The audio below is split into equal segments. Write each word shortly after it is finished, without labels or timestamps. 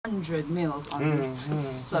100 meals on this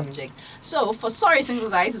subject. So for sorry single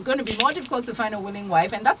guys, it's going to be more difficult to find a willing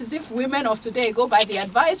wife, and that is if women of today go by the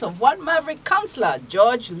advice of one maverick counselor,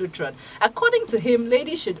 George Luttrell. According to him,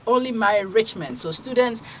 ladies should only marry rich men. So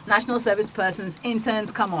students, national service persons, interns,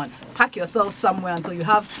 come on, pack yourself somewhere until you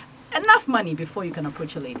have enough money before you can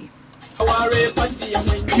approach a lady.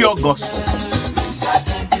 Pure gospel.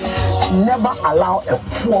 Never allow a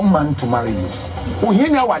poor man to marry you. Oh, you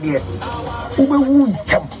know what? Once he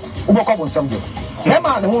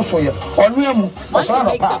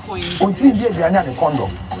makes the point,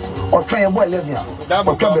 or try a boy living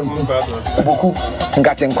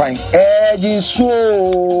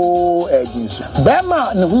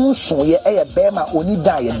Bema no who so ye Bema only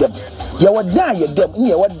die them. You would die them,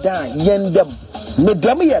 you would die yen them.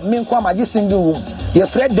 Medam ye men kwa maji single room. Ye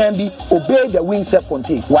Fred Danby obey the wings upon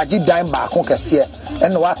tea. Waji dime back on Cassia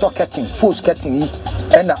and water cutting, full cutting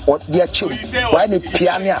and what dear children. Why the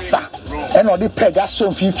piano sa and all the pega so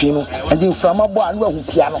fifino and then from a boy who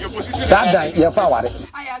piano. That day you found it.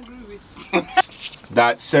 I agree with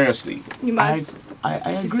That seriously. you must. I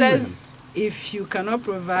agree. It says if you cannot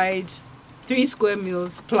provide 3 square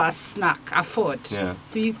meals plus snack, afford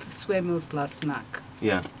 3 square meals plus snack.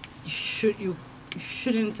 Yeah. You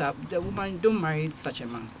shouldn't have. The woman don't marry such a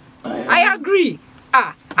man. I agree.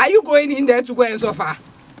 Are you going in there to go and suffer?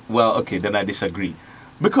 Well, okay, then I disagree.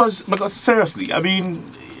 Because seriously, I mean,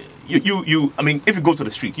 you I mean, if you go to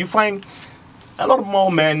the street, you find a lot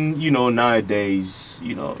more men, nowadays,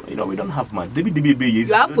 we don't have much. You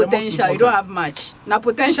have potential, you don't have much. Now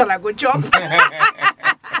potential I go chop.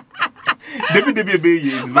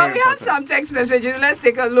 But we have some text messages. Let's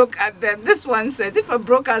take a look at them. This one says, if a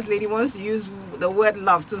broke-ass lady wants to use the word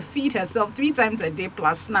love to feed herself 3 times a day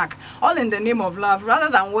plus snack, all in the name of love, rather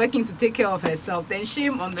than working to take care of herself, then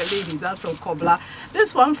shame on the lady. That's from Kobla.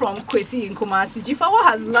 This one from Kwesi in Kumasi. Dzifa, what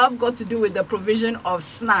has love got to do with the provision of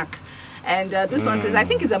snack? And this one says, I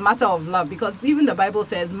think it's a matter of love, because even the Bible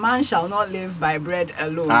says, man shall not live by bread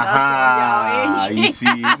alone. That's from you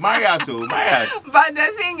see, Marias. But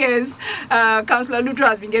the thing is, Councillor Luttrell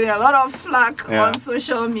has been getting a lot of flack on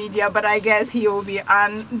social media, but I guess he will be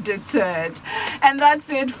undeterred. And that's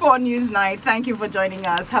it for News Night. Thank you for joining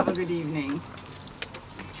us. Have a good evening.